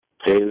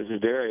Hey, this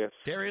is Darius.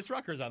 Darius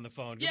Rucker's on the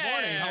phone. Good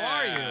morning. How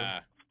are you?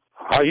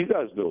 How you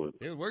guys doing?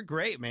 Dude, we're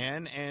great,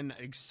 man, and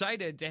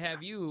excited to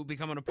have you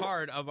becoming a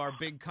part of our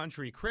Big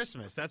Country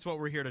Christmas. That's what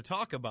we're here to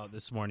talk about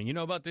this morning. You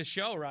know about this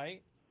show,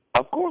 right?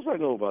 Of course I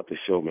know about the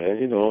show, man.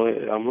 You know,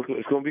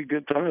 it's going to be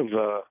good times.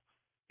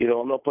 You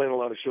know, I'm not playing a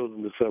lot of shows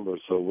in December,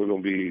 so we're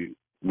going to be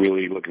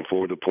really looking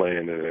forward to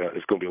playing, and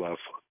it's going to be a lot of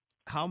fun.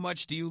 How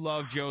much do you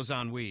love Joe's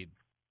on Weed?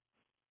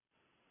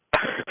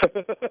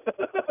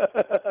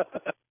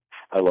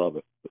 I love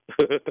it.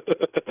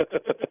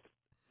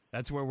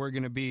 That's where we're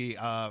going to be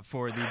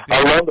for the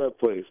I love that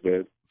place,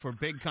 man. For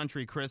Big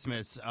Country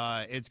Christmas.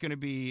 It's going to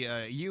be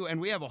you, and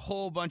we have a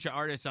whole bunch of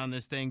artists on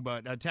this thing,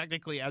 but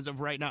technically, as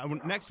of right now,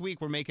 next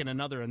week we're making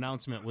another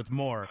announcement with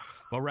more,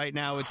 but right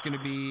now it's going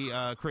to be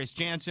Chris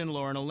Jansen,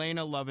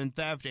 Alaina, Love and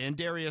Theft, and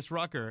Darius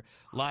Rucker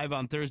live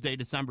on Thursday,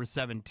 December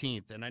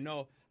 17th. And I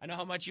know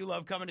how much you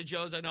love coming to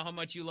Joe's. I know how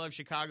much you love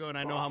Chicago, and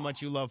I know how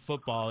much you love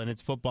football, and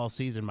it's football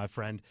season, my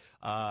friend.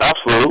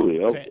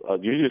 Absolutely. I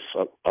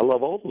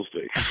love all those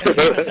things.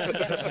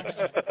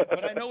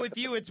 But I know with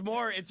you, it's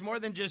more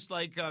than just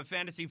like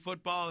fantasy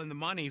football and the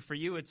money. For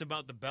you, it's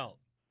about the belt.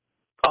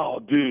 Oh,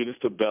 dude, it's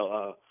the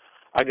belt.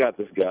 I got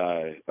this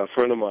guy. A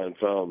friend of mine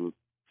found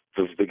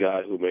the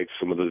guy who makes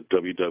some of the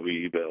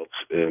WWE belts,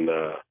 and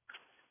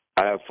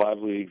I have 5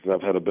 leagues, and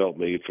I've had a belt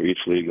made for each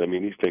league. I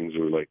mean, these things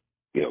are like,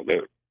 you know,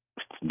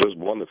 there's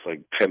one that's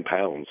like 10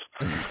 pounds.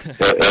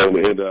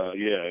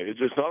 It's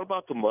just not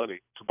about the money.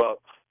 It's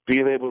about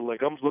being able to,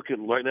 like, I'm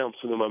looking right now, I'm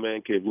sitting in my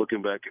man cave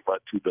looking back at my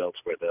 2 belts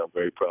right now. I'm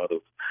very proud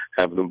of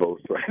having them both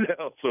right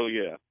now. So,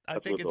 yeah, I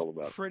that's think what it's all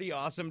about. Pretty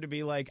awesome to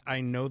be like,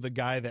 I know the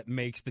guy that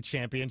makes the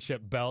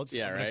championship belts.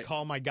 Yeah, I'm right. going to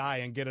call my guy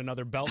and get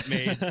another belt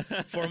made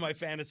for my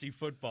fantasy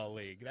football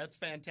league. That's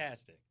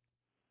fantastic.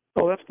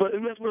 Oh, that's what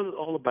it's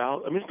all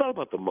about. I mean, it's not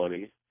about the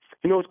money.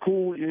 You know, it's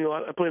cool. You know,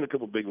 I play in a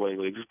couple big money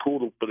leagues. It's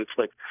cool, but it's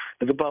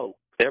about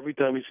every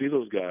time you see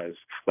those guys.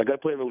 Like, I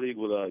play in a league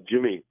with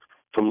Jimmy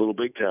from Little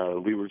Big Town,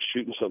 and we were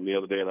shooting something the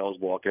other day, and I was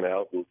walking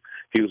out, and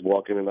he was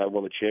walking, and I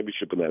won a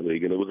championship in that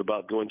league, and it was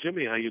about going,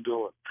 Jimmy, how you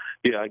doing?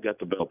 Yeah, I got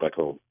the belt back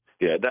home.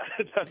 Yeah, that's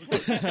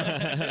what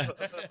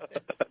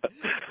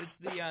it's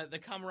the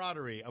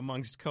camaraderie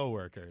amongst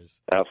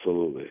coworkers.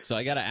 Absolutely. So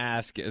I got to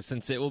ask,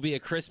 since it will be a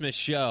Christmas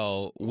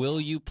show, will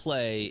you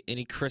play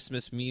any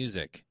Christmas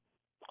music?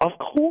 Of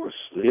course,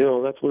 you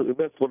know that's what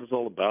it's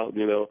all about.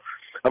 You know,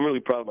 I'm really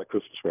proud of my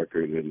Christmas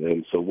record,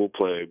 and so we'll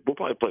probably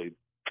play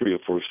 3 or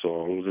 4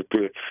 songs.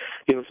 You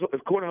know, it's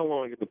according to how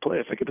long I get to play.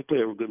 If I get to play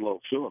a good long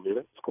show, I mean,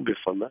 it's gonna be a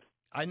fun night.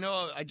 I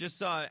know. I just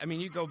saw. I mean,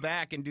 you go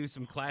back and do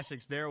some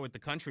classics there with the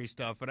country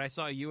stuff, but I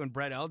saw you and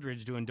Brett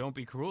Eldredge doing "Don't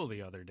Be Cruel"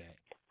 the other day.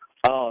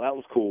 Oh, that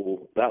was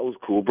cool.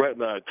 Brett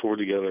and I toured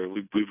together.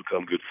 We've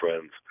become good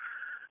friends.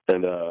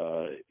 And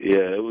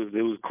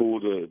it was cool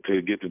to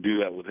get to do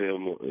that with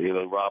him. You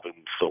know, Robin's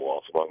so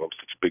awesome. I'm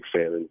such a big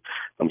fan, and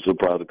I'm so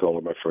proud to call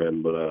her my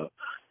friend. But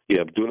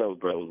doing that with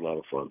Brett was a lot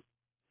of fun.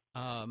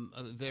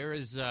 There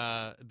is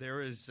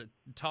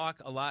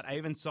talk a lot. I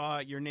even saw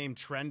your name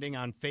trending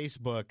on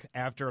Facebook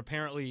after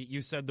apparently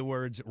you said the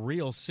words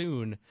 "real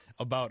soon"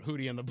 about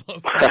Hootie and the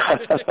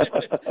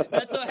Blowfish.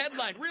 That's a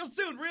headline. Real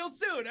soon, real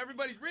soon.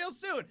 Everybody's real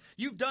soon.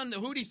 You've done the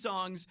Hootie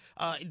songs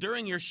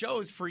during your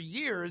shows for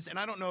years, and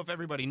I don't know if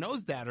everybody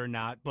knows that or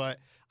not, but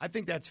I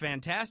think that's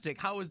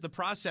fantastic. How has the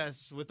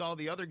process with all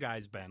the other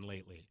guys been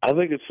lately? I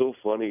think it's so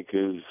funny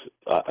because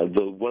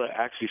what I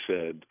actually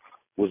said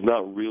was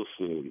not real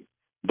soon.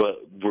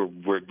 But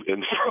we're in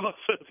the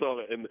process of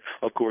it, and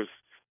of course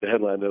the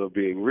headline ended up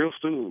being "real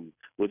soon,"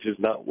 which is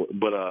not.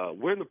 But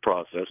we're in the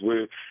process.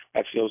 I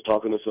was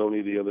talking to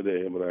Sony the other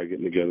day. Him and I are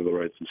getting together to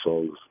write some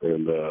songs,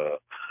 and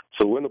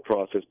so we're in the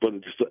process. But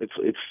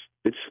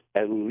it's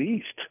at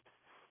least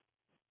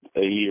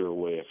a year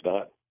away, if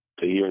not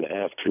a year and a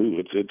half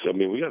too. I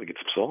mean, we got to get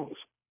some songs.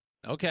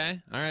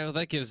 Okay. All right. Well,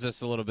 that gives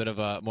us a little bit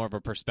of more of a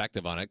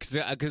perspective on it.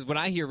 Because when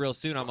I hear real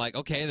soon, I'm like,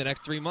 okay, the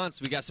next 3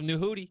 months, we got some new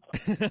Hootie.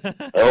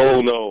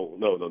 Oh, no.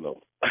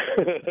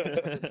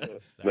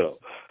 No.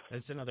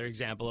 That's another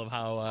example of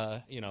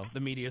how,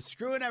 the media's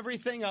screwing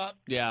everything up.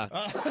 Yeah.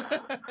 I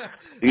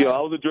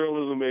was a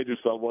journalism major,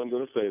 so I wasn't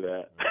going to say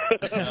that.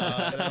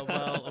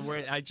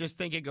 I just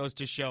think it goes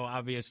to show,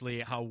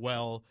 obviously, how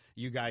well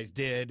you guys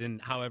did and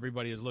how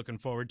everybody is looking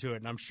forward to it.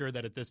 And I'm sure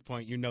that at this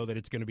point, you know that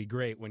it's going to be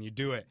great when you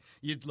do it.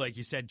 Like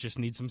you said, just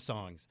need some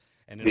songs.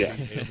 And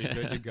it'll be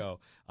good to go.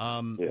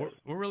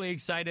 We're really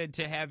excited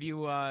to have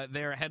you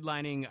there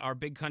headlining our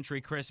Big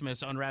Country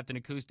Christmas Unwrapped and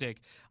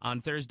Acoustic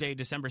on Thursday,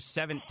 December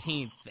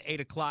 17th,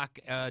 8 o'clock.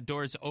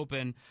 Doors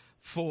open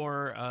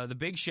for the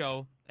big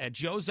show at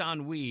Joe's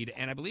on Weed.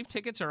 And I believe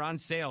tickets are on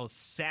sale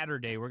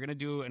Saturday. We're going to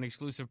do an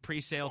exclusive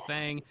pre-sale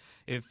thing.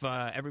 If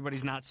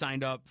everybody's not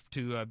signed up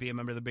to be a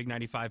member of the Big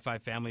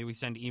 95.5 family, we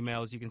send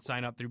emails. You can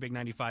sign up through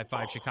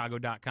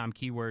big955chicago.com,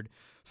 keyword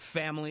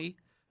family.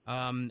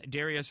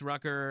 Darius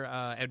Rucker,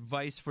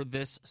 advice for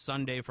this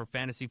Sunday for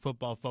fantasy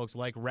football folks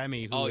like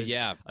Remy, who is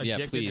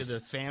addicted to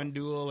the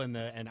FanDuel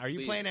and are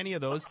you playing any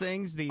of those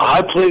things?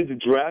 I played the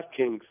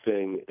DraftKings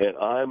thing, and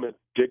I'm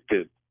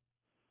addicted.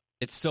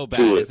 It's so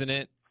bad, isn't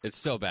it? It's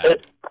so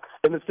bad.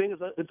 And the thing is,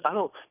 I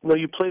don't,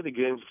 you play the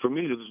games. For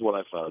me, this is what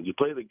I found. You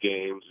play the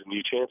games, and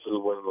your chances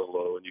of winning are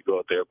low, and you go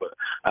out there. But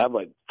I have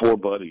like 4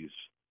 buddies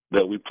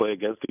that we play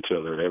against each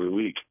other every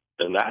week.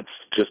 And that's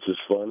just as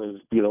fun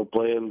as,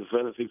 playing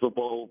fantasy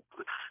football.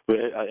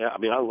 I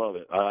mean, I love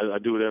it. I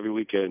do it every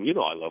weekend.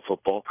 I love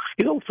football.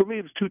 For me,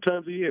 it's 2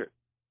 times a year.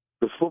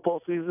 The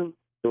football season,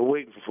 we're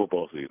waiting for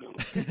football season.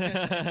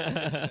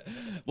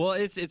 Well,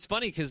 it's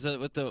funny because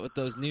with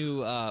those new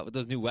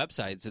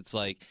websites, it's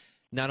like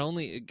not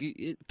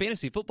only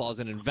fantasy football is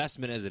an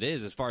investment as it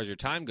is as far as your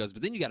time goes,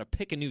 but then you got to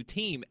pick a new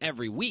team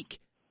every week.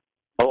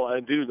 Oh, I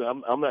do.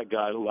 I'm that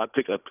guy who I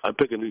pick a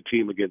new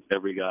team against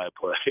every guy I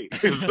play.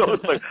 So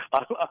it's like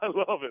I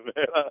love it,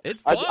 man.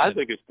 It's fun. I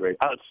think it's great.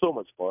 It's so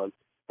much fun.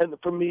 And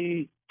for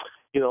me,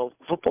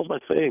 football's my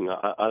thing.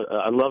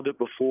 I loved it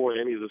before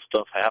any of this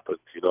stuff happened.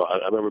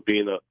 I remember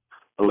being a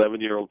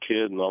 11-year-old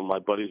kid, and all my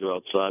buddies are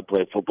outside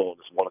playing football.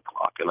 It's 1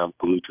 o'clock, and I'm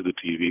glued to the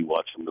TV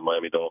watching the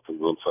Miami Dolphins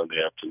on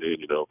Sunday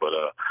afternoon. But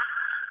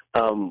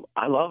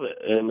I love it,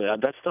 and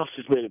that stuff's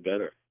just made it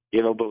better.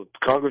 But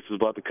Congress is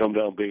about to come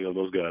down big on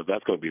those guys.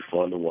 That's going to be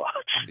fun to watch.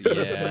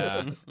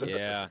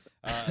 Yeah.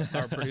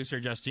 Our producer,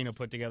 Justina,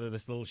 put together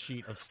this little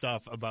sheet of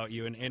stuff about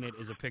you, and in it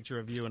is a picture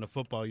of you in a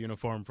football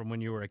uniform from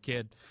when you were a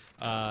kid.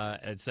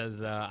 It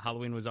says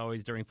Halloween was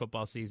always during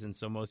football season,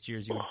 so most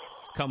years you would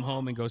come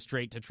home and go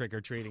straight to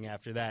trick-or-treating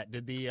after that.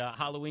 Did the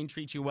Halloween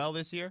treat you well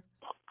this year?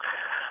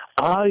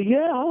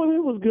 Yeah,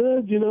 Halloween was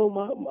good.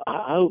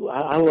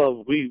 I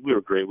love. We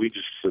were great. We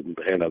just sit and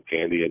hand out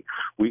candy, and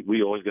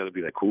we always got to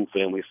be that cool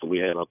family, so we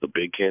hand out the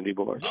big candy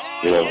bars.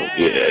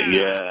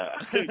 Yeah.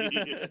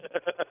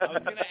 I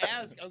was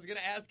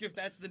gonna ask if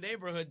that's the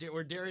neighborhood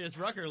where Darius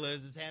Rucker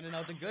lives, is handing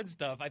out the good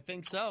stuff. I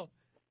think so.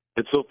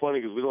 It's so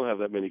funny because we don't have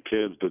that many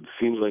kids, but it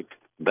seems like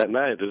that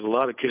night there's a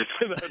lot of kids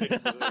in that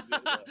neighborhood.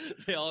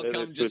 They all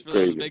come just for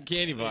those big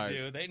candy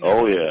bars. They know,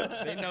 oh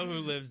yeah, they know who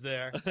lives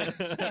there. I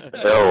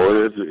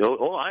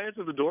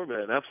answer the door,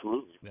 man.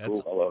 Absolutely,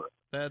 cool. I love it.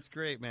 That's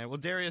great, man. Well,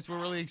 Darius,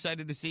 we're really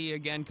excited to see you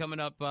again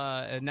coming up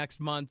next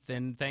month,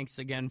 and thanks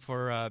again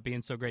for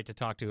being so great to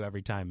talk to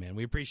every time, man.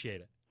 We appreciate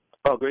it.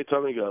 Oh, great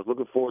talking to you guys.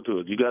 Looking forward to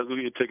it. You guys go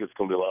get your tickets. It's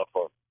gonna be a lot of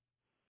fun.